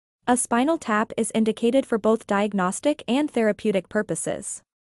A spinal tap is indicated for both diagnostic and therapeutic purposes.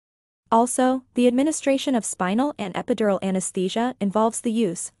 Also, the administration of spinal and epidural anesthesia involves the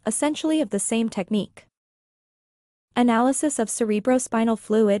use, essentially, of the same technique. Analysis of cerebrospinal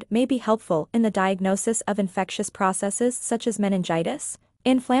fluid may be helpful in the diagnosis of infectious processes such as meningitis,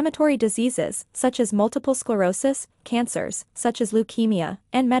 inflammatory diseases such as multiple sclerosis, cancers such as leukemia,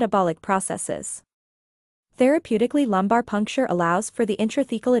 and metabolic processes. Therapeutically, lumbar puncture allows for the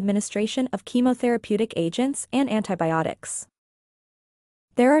intrathecal administration of chemotherapeutic agents and antibiotics.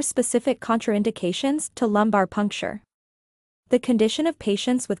 There are specific contraindications to lumbar puncture. The condition of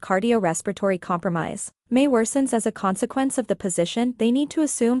patients with cardiorespiratory compromise may worsen as a consequence of the position they need to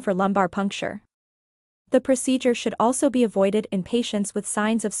assume for lumbar puncture. The procedure should also be avoided in patients with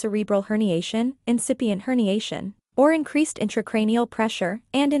signs of cerebral herniation, incipient herniation, or increased intracranial pressure,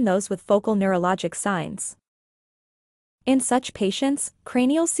 and in those with focal neurologic signs. In such patients,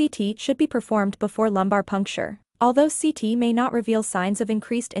 cranial CT should be performed before lumbar puncture, although CT may not reveal signs of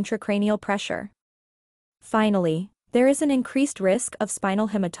increased intracranial pressure. Finally, there is an increased risk of spinal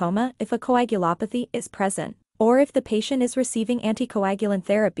hematoma if a coagulopathy is present, or if the patient is receiving anticoagulant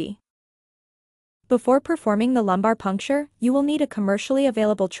therapy. Before performing the lumbar puncture, you will need a commercially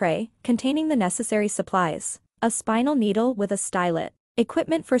available tray containing the necessary supplies, a spinal needle with a stylet,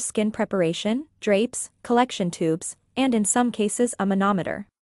 equipment for skin preparation, drapes, collection tubes, and in some cases a manometer.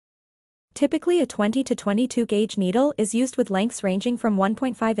 Typically a 20 to 22 gauge needle is used with lengths ranging from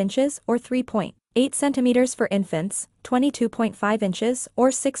 1.5 inches or 3.8 centimeters for infants, 22.5 inches or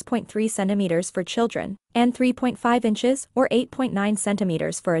 6.3 centimeters for children, and 3.5 inches or 8.9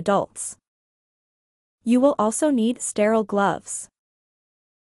 centimeters for adults. You will also need sterile gloves.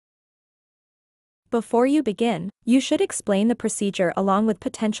 Before you begin, you should explain the procedure along with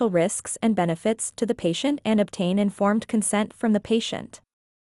potential risks and benefits to the patient and obtain informed consent from the patient.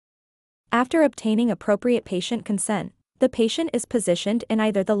 After obtaining appropriate patient consent, the patient is positioned in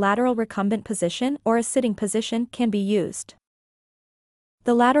either the lateral recumbent position or a sitting position can be used.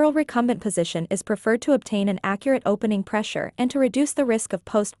 The lateral recumbent position is preferred to obtain an accurate opening pressure and to reduce the risk of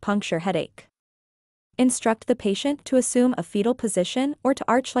post-puncture headache. Instruct the patient to assume a fetal position or to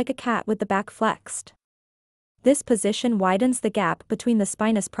arch like a cat with the back flexed. This position widens the gap between the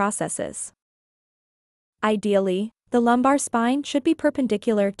spinous processes. Ideally, the lumbar spine should be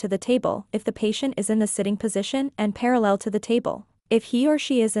perpendicular to the table if the patient is in the sitting position and parallel to the table if he or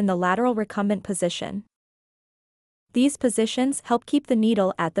she is in the lateral recumbent position. These positions help keep the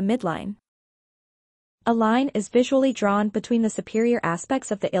needle at the midline. A line is visually drawn between the superior aspects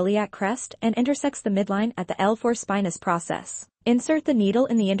of the iliac crest and intersects the midline at the L4 spinous process. Insert the needle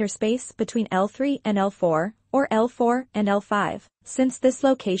in the interspace between L3 and L4, or L4 and L5, since this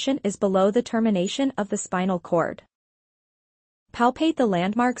location is below the termination of the spinal cord. Palpate the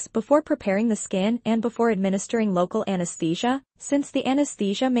landmarks before preparing the skin and before administering local anesthesia, since the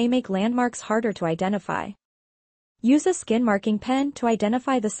anesthesia may make landmarks harder to identify. Use a skin marking pen to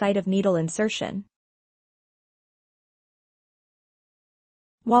identify the site of needle insertion.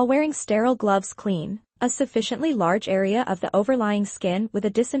 While wearing sterile gloves, clean a sufficiently large area of the overlying skin with a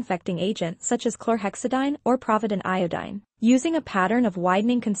disinfecting agent such as chlorhexidine or providin iodine, using a pattern of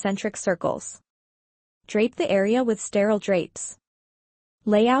widening concentric circles. Drape the area with sterile drapes.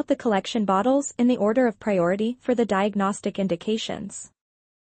 Lay out the collection bottles in the order of priority for the diagnostic indications.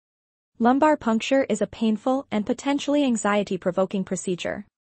 Lumbar puncture is a painful and potentially anxiety-provoking procedure.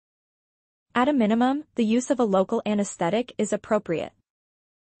 At a minimum, the use of a local anesthetic is appropriate.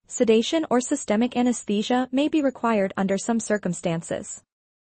 Sedation or systemic anesthesia may be required under some circumstances.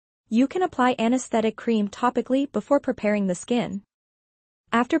 You can apply anesthetic cream topically before preparing the skin.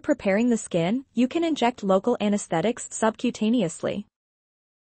 After preparing the skin, you can inject local anesthetics subcutaneously.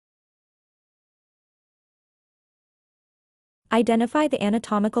 Identify the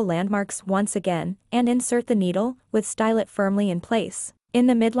anatomical landmarks once again and insert the needle, with stylet firmly in place, in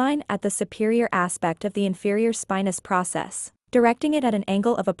the midline at the superior aspect of the inferior spinous process, directing it at an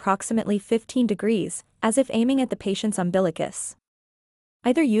angle of approximately 15 degrees, as if aiming at the patient's umbilicus.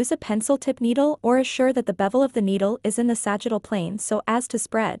 Either use a pencil tip needle or assure that the bevel of the needle is in the sagittal plane so as to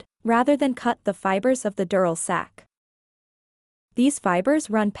spread, rather than cut, the fibers of the dural sac. These fibers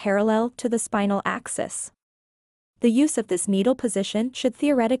run parallel to the spinal axis. The use of this needle position should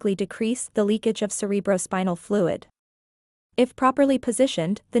theoretically decrease the leakage of cerebrospinal fluid. If properly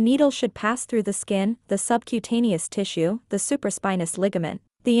positioned, the needle should pass through the skin, the subcutaneous tissue, the supraspinous ligament,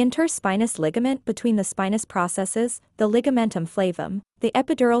 the interspinous ligament between the spinous processes, the ligamentum flavum, the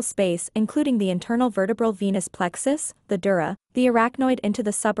epidural space including the internal vertebral venous plexus, the dura, the arachnoid into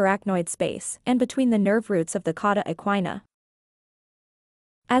the subarachnoid space, and between the nerve roots of the cauda equina.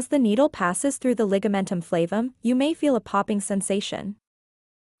 As the needle passes through the ligamentum flavum, you may feel a popping sensation.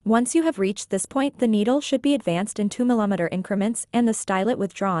 Once you have reached this point, the needle should be advanced in 2 mm increments and the stylet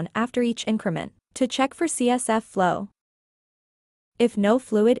withdrawn after each increment, to check for CSF flow. If no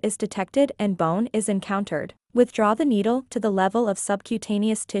fluid is detected and bone is encountered, withdraw the needle to the level of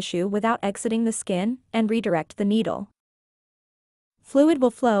subcutaneous tissue without exiting the skin, and redirect the needle. Fluid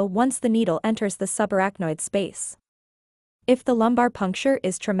will flow once the needle enters the subarachnoid space. If the lumbar puncture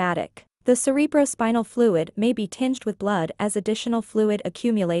is traumatic, the cerebrospinal fluid may be tinged with blood as additional fluid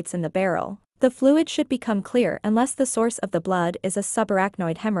accumulates in the barrel. The fluid should become clear unless the source of the blood is a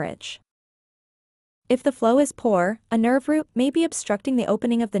subarachnoid hemorrhage. If the flow is poor, a nerve root may be obstructing the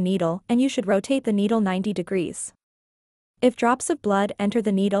opening of the needle and you should rotate the needle 90 degrees. If drops of blood enter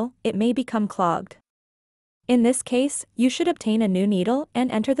the needle, it may become clogged. In this case, you should obtain a new needle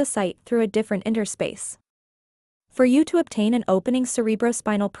and enter the site through a different interspace. For you to obtain an opening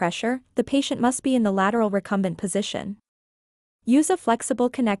cerebrospinal pressure, the patient must be in the lateral recumbent position. Use a flexible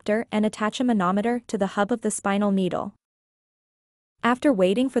connector and attach a manometer to the hub of the spinal needle. After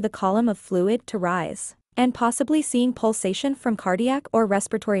waiting for the column of fluid to rise, and possibly seeing pulsation from cardiac or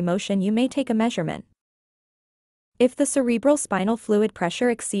respiratory motion, you may take a measurement. If the cerebral spinal fluid pressure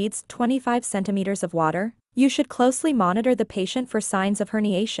exceeds 25 centimeters of water, you should closely monitor the patient for signs of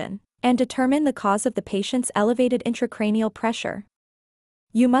herniation, and determine the cause of the patient's elevated intracranial pressure.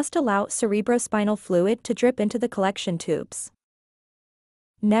 You must allow cerebrospinal fluid to drip into the collection tubes.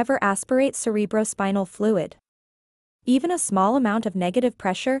 Never aspirate cerebrospinal fluid. Even a small amount of negative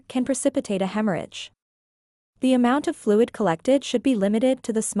pressure can precipitate a hemorrhage. The amount of fluid collected should be limited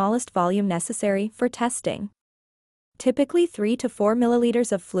to the smallest volume necessary for testing. Typically 3 to 4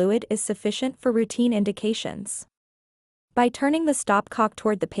 milliliters of fluid is sufficient for routine indications. By turning the stopcock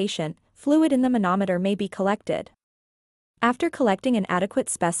toward the patient, fluid in the manometer may be collected. After collecting an adequate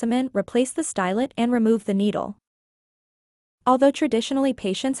specimen, replace the stylet and remove the needle. Although traditionally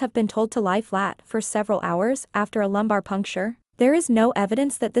patients have been told to lie flat for several hours after a lumbar puncture, there is no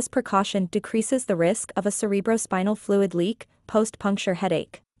evidence that this precaution decreases the risk of a cerebrospinal fluid leak, post-puncture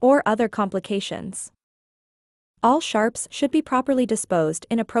headache, or other complications. All sharps should be properly disposed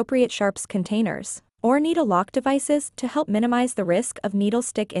in appropriate sharps containers, or needle lock devices to help minimize the risk of needle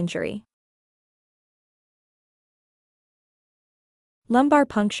stick injury. Lumbar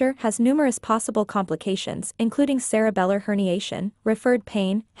puncture has numerous possible complications, including cerebellar herniation, referred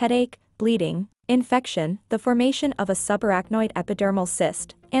pain, headache, bleeding, infection, the formation of a subarachnoid epidermal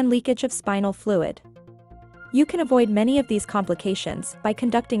cyst, and leakage of spinal fluid. You can avoid many of these complications by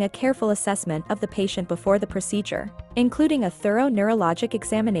conducting a careful assessment of the patient before the procedure, including a thorough neurologic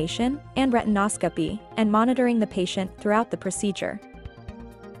examination and retinoscopy, and monitoring the patient throughout the procedure.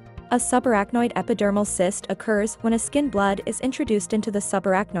 A subarachnoid epidermal cyst occurs when a skin blood is introduced into the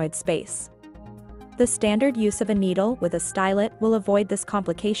subarachnoid space. The standard use of a needle with a stylet will avoid this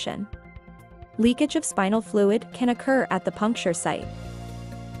complication. Leakage of spinal fluid can occur at the puncture site.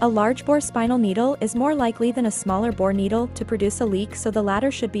 A large bore spinal needle is more likely than a smaller bore needle to produce a leak, so the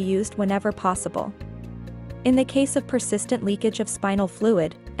latter should be used whenever possible. In the case of persistent leakage of spinal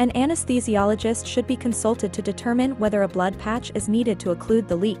fluid, an anesthesiologist should be consulted to determine whether a blood patch is needed to occlude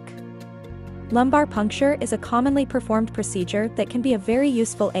the leak. Lumbar puncture is a commonly performed procedure that can be a very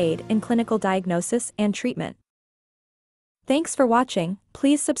useful aid in clinical diagnosis and treatment. Thanks for watching.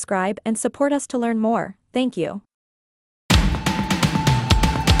 Please subscribe and support us to learn more. Thank you.